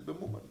could eat it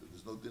b'mumim.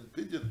 There's no din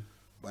pidyon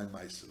by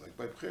meiser, like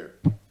by pcher.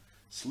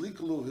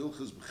 Sliklu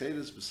hilchas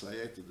b'cheres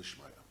b'sayet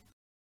d'shmaya.